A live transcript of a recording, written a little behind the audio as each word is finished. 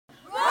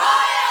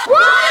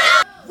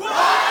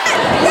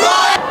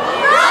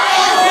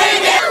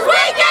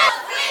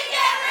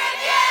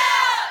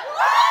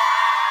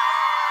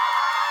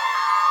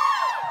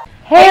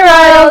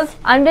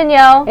I'm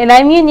Danielle. And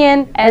I'm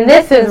Union. And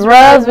this is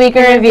Royals Week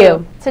in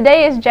Review.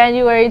 Today is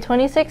January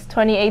 26,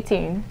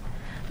 2018.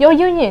 Yo,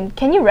 Union,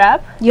 can you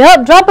rap?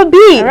 Yup, drop a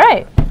beat. All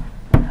right.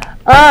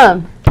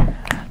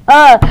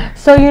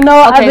 So you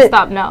know, okay,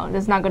 stop. No,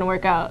 that's not gonna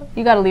work out.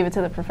 You gotta leave it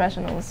to the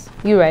professionals.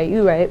 You right.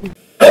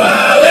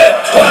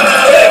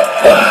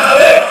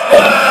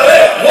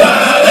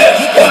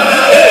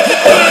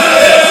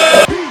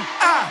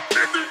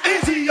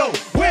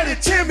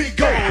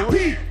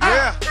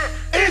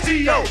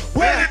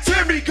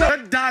 Her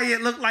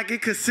diet look like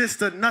it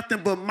consists of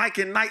nothing but Mike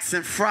and Knights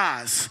and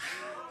fries.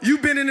 You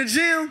been in the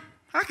gym?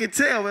 I can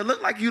tell. It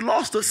looked like you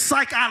lost a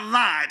psych. I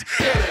lied.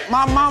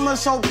 My mama's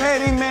so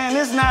petty, man,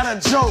 it's not a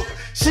joke.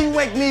 She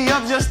wake me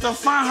up just to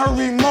find her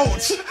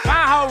remote.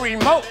 Find her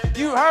remote.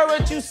 You heard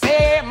what you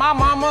said. My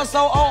mama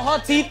so old, her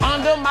teeth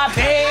under my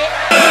bed.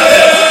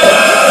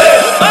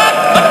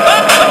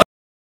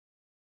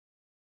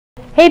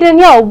 Hey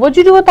Danielle, what'd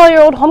you do with all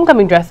your old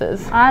homecoming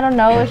dresses? I don't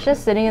know. It's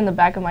just sitting in the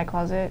back of my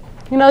closet.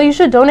 You know, you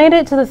should donate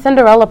it to the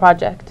Cinderella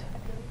Project.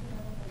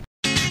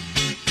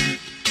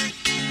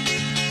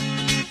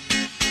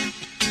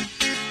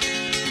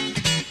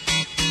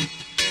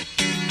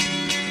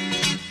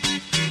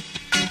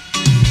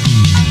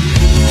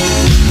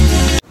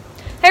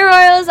 Hey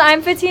Royals,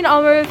 I'm Fatine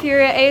Almer with your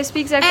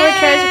ASB Executive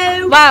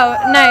Treasurer. Wow,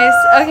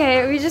 nice.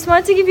 Okay, we just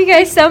want to give you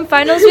guys some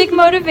finals week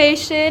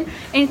motivation.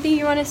 Anything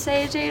you want to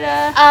say,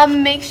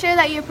 Jada? Make sure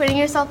that you're putting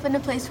yourself in a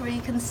place where you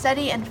can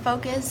study and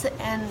focus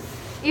and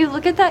You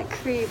look at that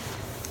creep.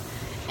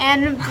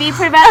 be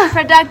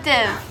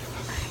productive.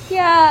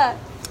 Yeah.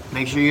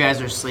 Make sure you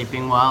guys are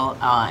sleeping well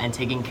and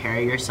taking care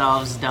of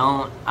yourselves.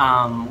 Don't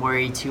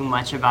worry too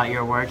much about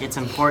your work. It's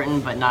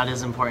important, but not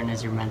as important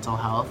as your mental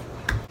health.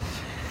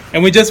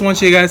 And we just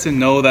want you guys to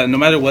know that no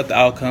matter what the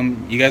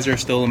outcome, you guys are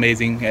still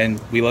amazing, and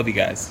we love you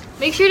guys.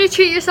 Make sure to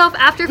treat yourself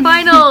after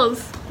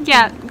finals.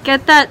 Yeah,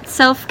 get that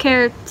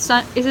self-care.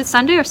 Is it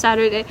Sunday or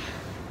Saturday?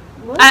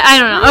 I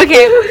don't know.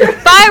 Okay.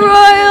 Bye,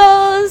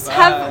 Royals. Bye.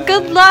 Have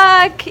good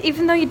luck,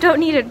 even though you don't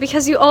need it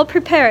because you all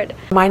prepared.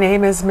 My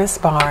name is Miss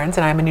Barnes,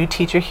 and I'm a new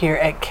teacher here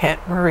at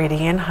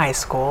Kent-Meridian High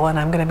School, and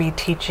I'm going to be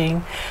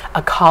teaching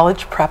a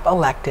college prep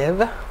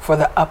elective for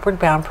the Upward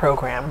Bound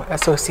program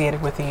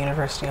associated with the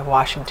University of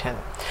Washington.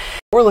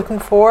 What we're looking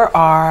for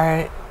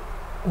are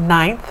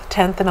 9th,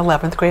 10th, and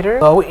 11th graders,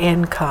 low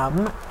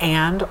income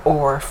and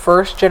or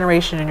first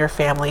generation in your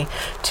family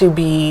to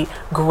be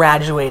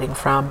graduating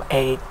from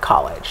a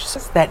college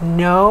that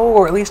know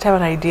or at least have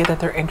an idea that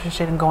they're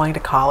interested in going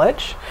to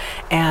college.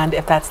 And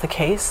if that's the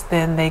case,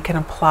 then they can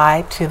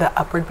apply to the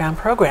Upward Bound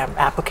program.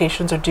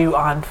 Applications are due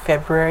on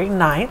February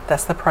 9th.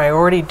 That's the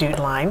priority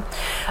deadline.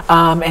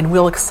 And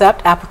we'll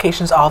accept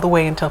applications all the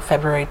way until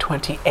February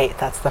 28th.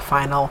 That's the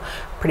final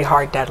pretty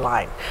hard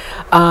deadline.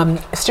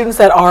 Students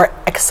that are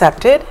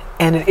accepted,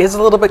 and it is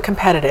a little bit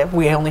competitive,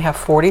 we only have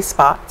 40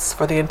 spots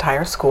for the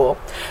entire school.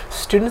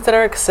 Students that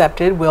are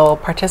accepted will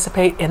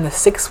participate in the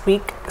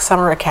 6-week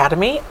summer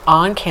academy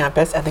on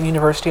campus at the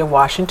University of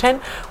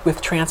Washington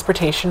with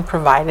transportation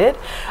provided.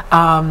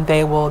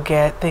 They will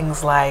get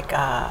things like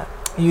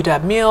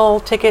UW meal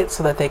tickets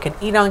so that they can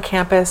eat on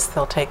campus.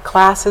 They'll take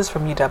classes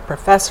from UW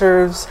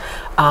professors.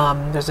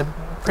 There's a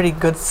pretty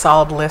good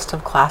solid list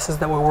of classes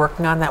that we're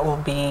working on that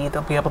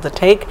they'll be able to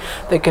take.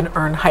 They can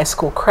earn high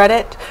school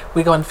credit.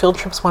 We go on field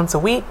trips once a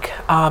week,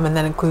 and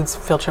that includes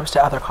field trips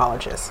to other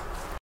colleges.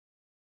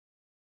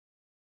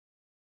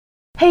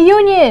 Hey,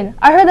 Union,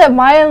 I heard that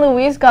Maya and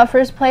Louise got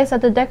first place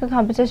at the DECA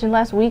competition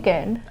last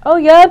weekend. Oh,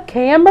 yep,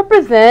 KM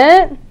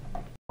represent.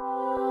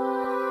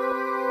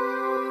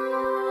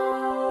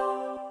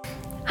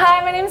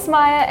 Hi, my name is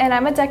Maya, and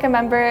I'm a DECA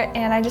member,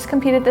 and I just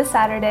competed this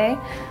Saturday.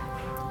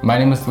 My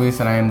name is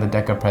Luis, and I am the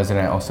DECA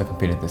president. I also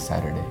competed this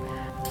Saturday.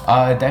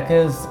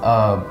 DECA is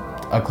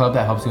a club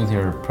that helps you with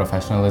your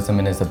professionalism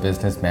and is a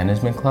business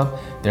management club.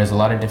 There's a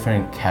lot of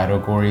different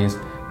categories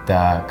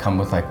that come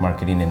with like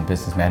marketing and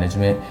business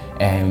management,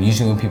 and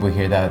usually when people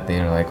hear that,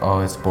 they're like, oh,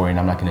 it's boring,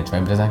 I'm not going to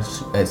join, but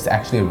it's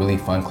actually a really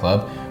fun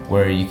club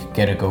where you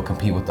get to go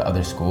compete with the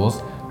other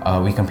schools.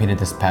 We competed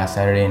this past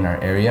Saturday in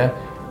our area,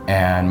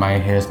 and Maya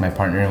here is my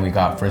partner, and we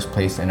got first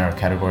place in our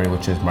category,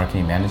 which is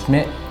marketing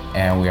management,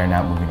 and we are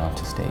now moving on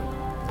to state.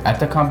 At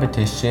the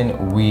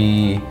competition,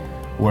 we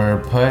were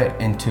put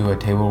into a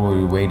table where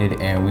we waited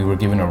and we were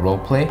given a role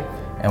play.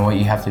 And what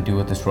you have to do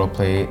with this role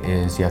play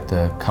is you have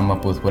to come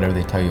up with whatever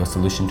they tell you, a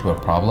solution to a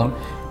problem.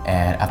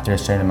 And after a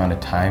certain amount of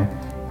time,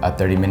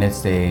 30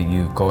 minutes,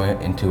 you go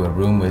into a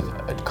room with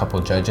a couple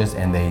judges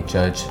and they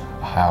judge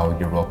how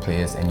your role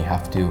play is, and you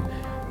have to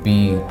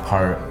be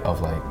part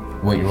of like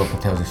what your role play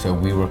tells you. So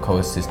we were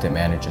co-assistant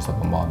managers of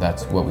the mall.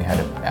 That's what we had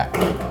to act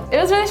like. It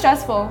was really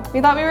stressful.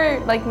 We thought we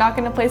were like not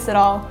going to place at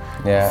all.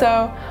 Yeah.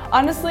 So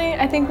honestly,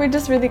 I think we're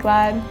just really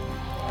glad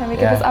that we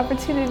get this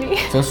opportunity.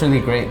 So it's really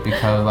great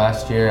because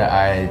last year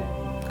I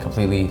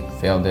completely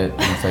failed it.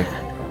 It's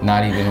like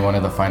not even one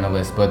of the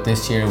finalists. But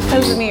this year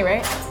That was me,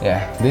 right?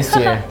 Yeah.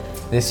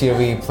 This year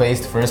we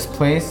placed first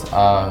place. We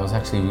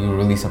were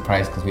really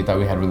surprised because we thought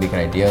we had really good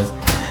ideas.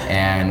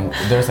 and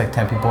there's like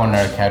 10 people in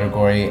our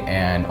category,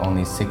 and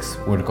only 6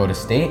 would go to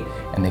state.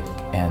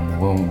 And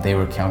when they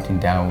were counting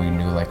down, we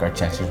knew like our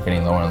chances were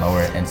getting lower and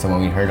lower. And so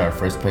when we heard our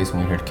first place,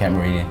 when we heard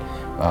Kent-Meridian,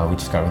 we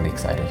just got really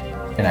excited.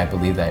 And I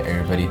believe that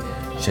everybody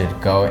should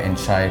go and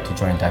try to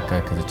join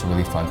DECA because it's a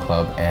really fun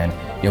club, and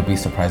you'll be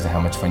surprised at how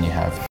much fun you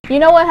have. You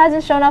know what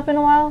hasn't shown up in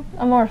a while?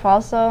 Amor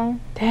Falso.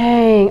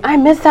 Dang, I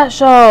missed that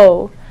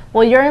show.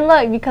 Well, you're in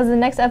luck because the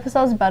next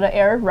episode is about to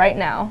air right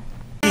now.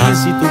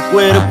 Si tu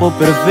cuerpo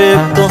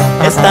perfecto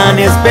es tan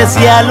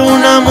especial,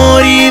 un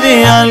amor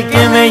ideal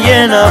que me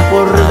llena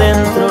por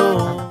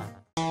dentro.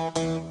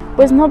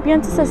 Pues no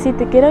pienses así,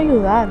 te quiero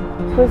ayudar.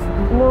 Pues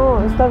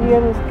no, está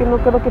bien, es que no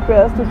quiero que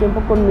pierdas tu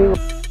tiempo conmigo.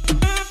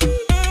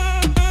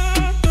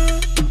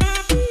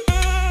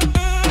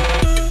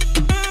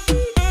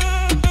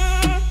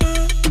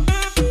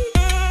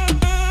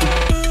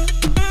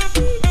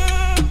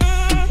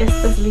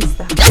 Estás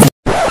lista.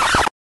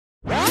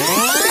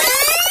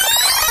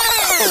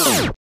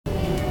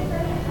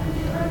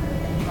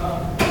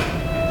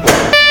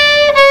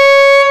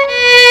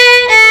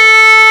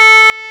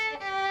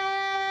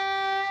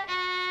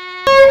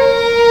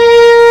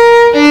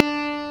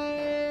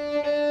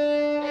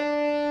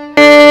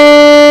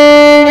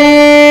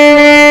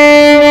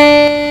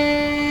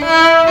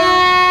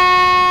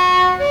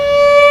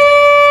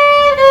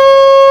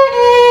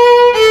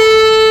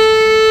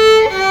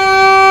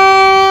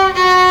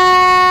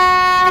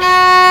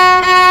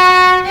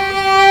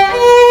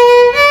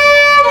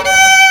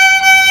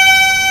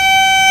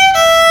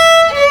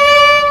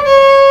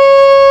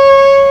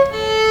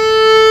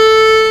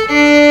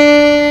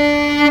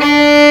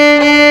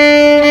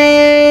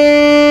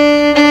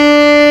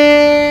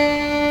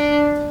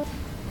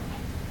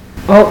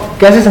 Oh,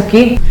 ¿qué haces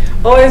aquí?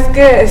 Oh, es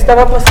que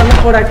estaba pasando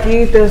por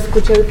aquí y te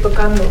escuché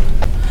tocando.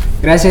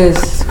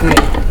 Gracias, que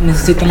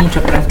necesito mucha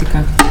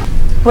práctica.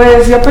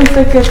 Pues yo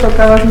pensé que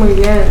tocabas muy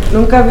bien.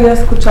 Nunca había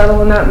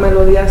escuchado una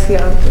melodía así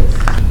antes.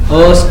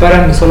 Oh,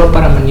 espérame, solo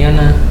para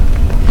mañana.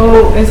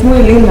 Oh, es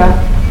muy linda.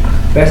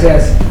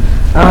 Gracias.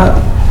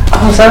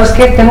 ¿Sabes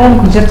qué? Tengo un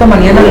concierto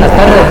mañana en la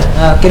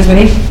tarde. ¿Quieres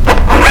venir?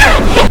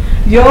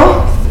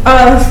 ¿Yo?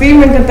 Sí,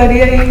 me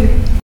encantaría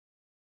ir.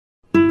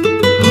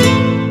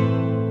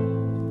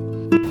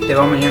 Te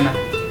veo mañana.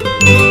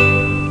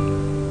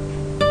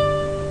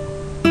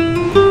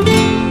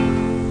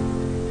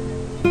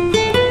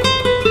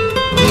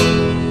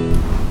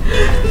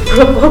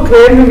 No puedo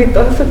creer, me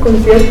invitó a ese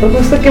concierto.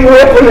 No sé qué me voy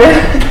a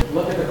poner.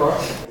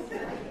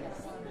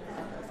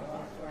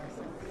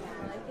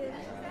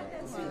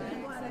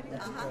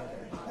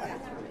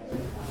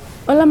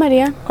 Hola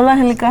María. Hola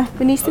Angélica.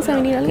 ¿Viniste a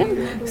venir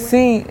alguien?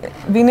 Sí,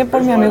 vine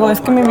por mi amigo,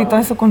 es que me invitó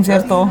a su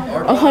concierto.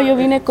 Oh, yo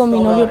vine con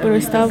mi novio, pero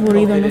está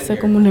aburrido, no sé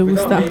cómo le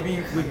gusta.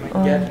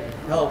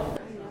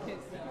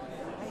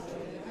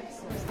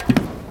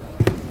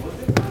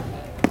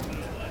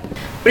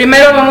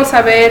 Primero vamos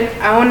a ver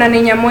a una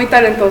niña muy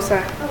talentosa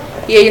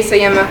y ella se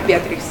llama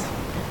Beatriz.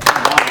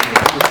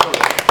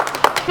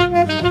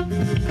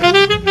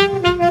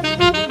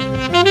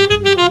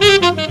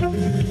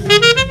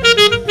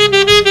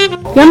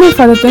 Ya me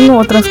enfadé, tengo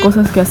otras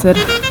cosas que hacer.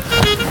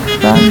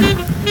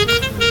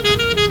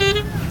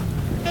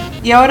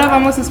 Y ahora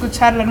vamos a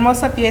escuchar la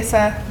hermosa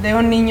pieza de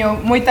un niño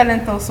muy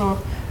talentoso,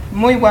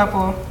 muy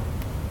guapo,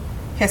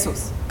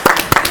 Jesús.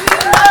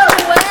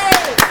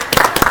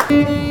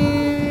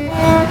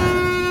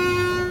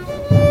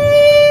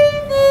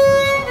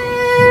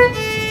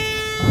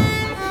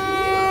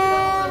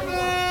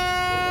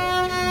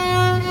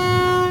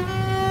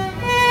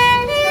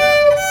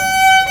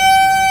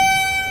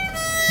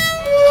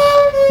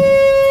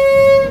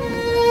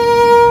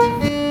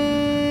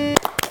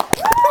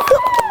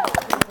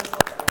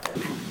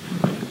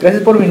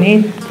 Gracias por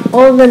venir.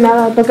 Oh, de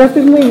nada,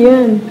 tocaste muy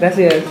bien.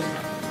 Gracias.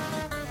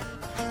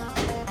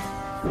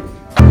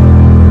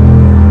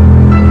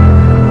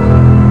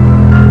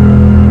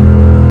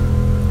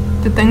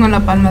 Te tengo en la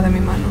palma de mi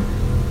mano,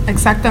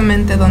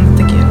 exactamente donde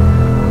te quiero.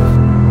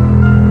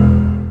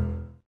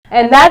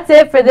 And that's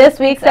it for this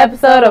week's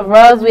episode of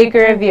Royals Weekly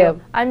Review.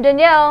 I'm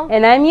Danielle.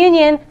 And I'm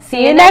Union.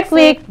 See you next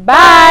week.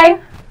 Bye!